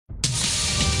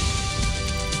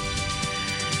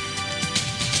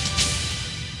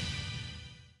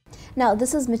Now,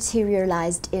 this is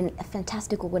materialized in a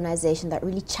fantastic organization that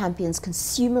really champions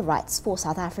consumer rights for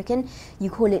South African. You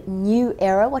call it New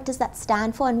Era. What does that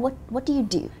stand for, and what do you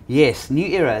do? Yes, New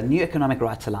Era, New Economic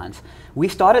Rights Alliance. We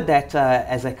started that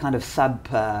as a kind of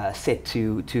subset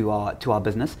to our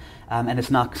business, and it's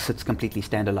now sits completely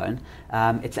standalone.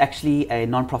 It's actually a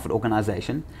non-profit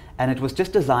organization, and it was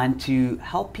just designed to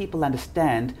help people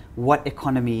understand what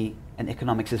economy and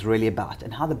economics is really about,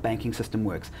 and how the banking system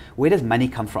works. Where does money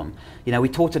come from? You know,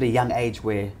 we're taught at a young age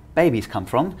where babies come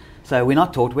from, so we're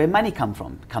not taught where money comes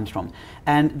from.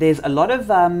 And there's a lot of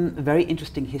very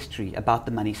interesting history about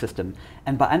the money system,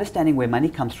 and by understanding where money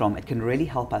comes from, it can really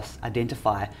help us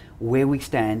identify where we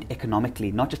stand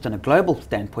economically, not just on a global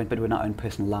standpoint, but in our own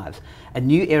personal lives. A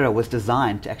New Era was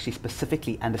designed to actually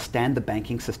specifically understand the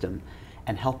banking system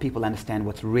and help people understand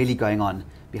what's really going on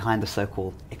behind the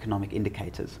so-called economic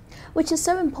indicators. Which is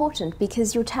so important,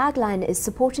 because your tagline is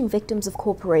supporting victims of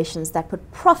corporations that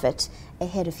put profit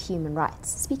ahead of human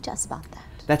rights. Speak to us about that.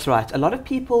 That's right. A lot of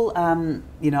people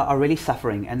are really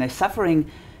suffering, and they're suffering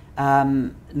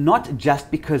not just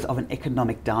because of an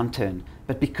economic downturn,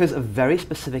 but because of very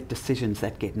specific decisions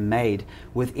that get made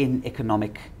within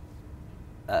economic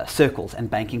circles and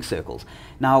banking circles.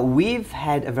 Now, we've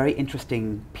had a very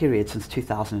interesting period since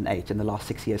 2008, in the last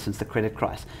 6 years since the credit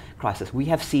crisis. We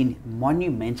have seen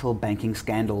monumental banking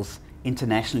scandals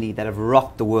internationally that have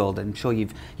rocked the world. I'm sure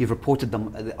you've reported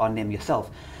on them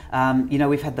yourself.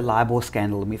 We've had the LIBOR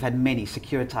scandal, and we've had many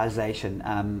securitization,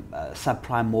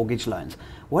 subprime mortgage loans.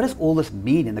 What does all this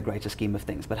mean in the greater scheme of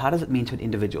things? But how does it mean to an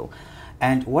individual?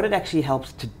 And what it actually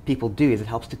helps to people do is it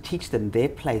helps to teach them their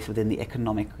place within the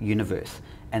economic universe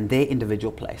and their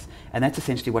individual place. And that's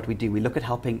essentially what we do. We look at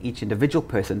helping each individual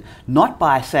person, not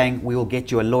by saying we will get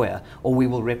you a lawyer or we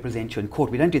will represent you in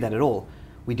court. We don't do that at all.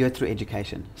 We do it through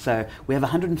education. So we have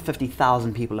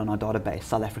 150,000 people on our database,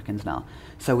 South Africans now.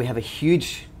 So we have a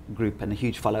huge group and a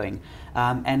huge following.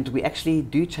 And we actually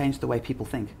do change the way people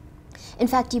think. In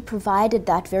fact, you provided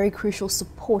that very crucial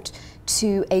support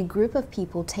to a group of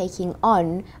people taking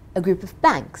on a group of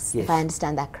banks, yes, if I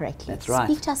understand that correctly. That's right.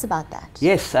 Speak to us about that.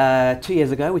 Yes, 2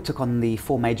 years ago we took on the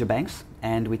 4 major banks,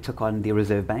 and we took on the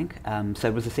Reserve Bank. So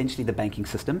it was essentially the banking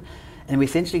system. And we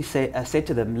essentially said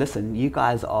to them, listen, you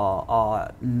guys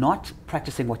are not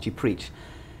practicing what you preach.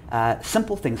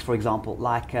 Simple things, for example,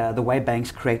 like the way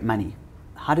banks create money.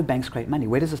 How do banks create money?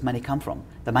 Where does this money come from?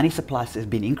 The money supply has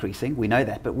been increasing, we know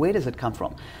that, but where does it come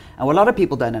from? And what a lot of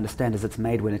people don't understand is it's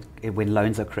made when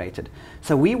loans are created.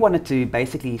 So we wanted to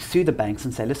basically sue the banks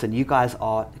and say, listen, you guys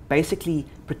are basically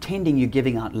pretending you're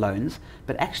giving out loans,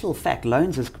 but actual fact,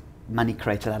 loans is money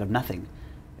created out of nothing.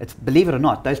 It's, believe it or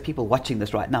not, those people watching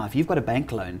this right now, if you've got a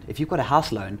bank loan, if you've got a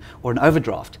house loan or an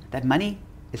overdraft, that money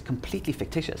is completely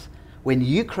fictitious. When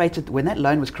that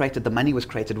loan was created, the money was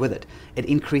created with it. It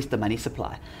increased the money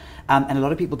supply. And a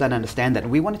lot of people don't understand that.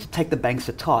 We wanted to take the banks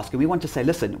to task, and we want to say,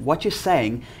 listen, what you're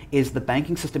saying is the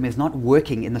banking system is not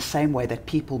working in the same way that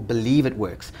people believe it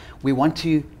works. We want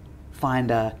to find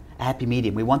a happy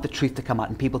medium. We want the truth to come out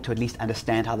and people to at least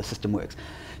understand how the system works.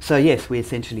 So yes, we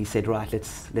essentially said, right,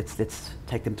 let's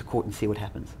take them to court and see what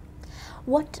happens.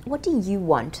 What do you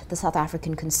want the South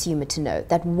African consumer to know?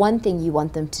 That one thing you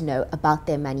want them to know about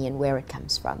their money and where it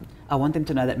comes from? I want them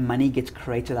to know that money gets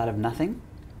created out of nothing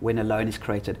when a loan is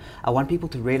created. I want people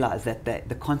to realize that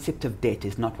the concept of debt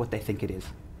is not what they think it is.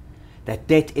 That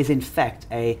debt is in fact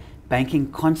a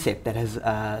banking concept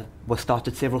that was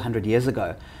started several hundred years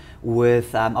ago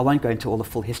with, I won't go into all the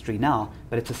full history now,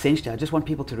 but it's essentially, I just want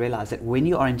people to realize that when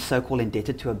you are so-called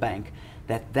indebted to a bank,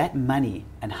 that money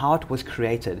and how it was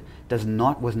created was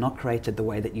not created the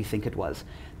way that you think it was.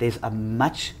 There's a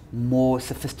much more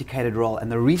sophisticated role,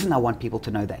 and the reason I want people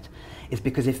to know that is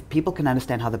because if people can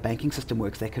understand how the banking system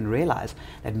works, they can realize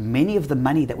that many of the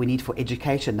money that we need for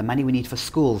education, the money we need for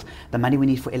schools, the money we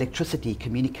need for electricity,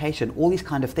 communication, all these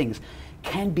kind of things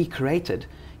can be created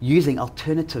using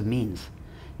alternative means.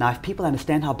 Now, if people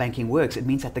understand how banking works, it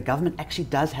means that the government actually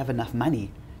does have enough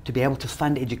money to be able to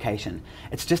fund education.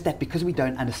 It's just that because we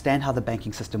don't understand how the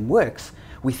banking system works,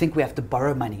 we think we have to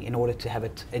borrow money in order to have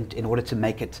it, in order to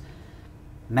make it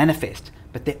manifest.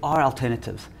 But there are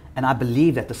alternatives, and I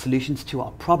believe that the solutions to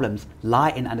our problems lie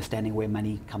in understanding where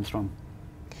money comes from.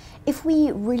 If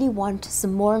we really want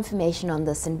some more information on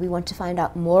this and we want to find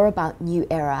out more about New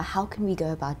Era, how can we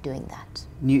go about doing that?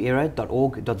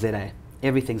 newera.org.za.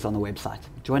 Everything's on the website.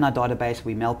 Join our database.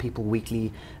 We mail people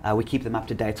weekly. We keep them up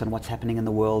to date on what's happening in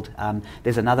the world.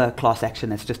 There's another class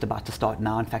action that's just about to start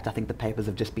now. In fact, I think the papers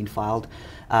have just been filed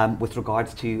with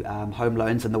regards to home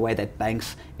loans and the way that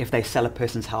banks, if they sell a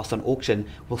person's house on auction,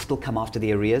 will still come after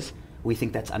the arrears. We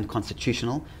think that's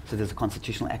unconstitutional. So there's a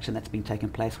constitutional action that's been taken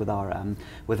place with our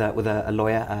with a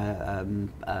lawyer,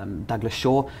 Douglas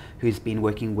Shaw, who's been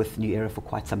working with New Era for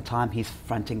quite some time. He's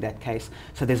fronting that case.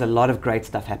 So there's a lot of great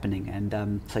stuff happening.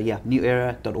 And so yeah,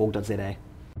 newera.org.za.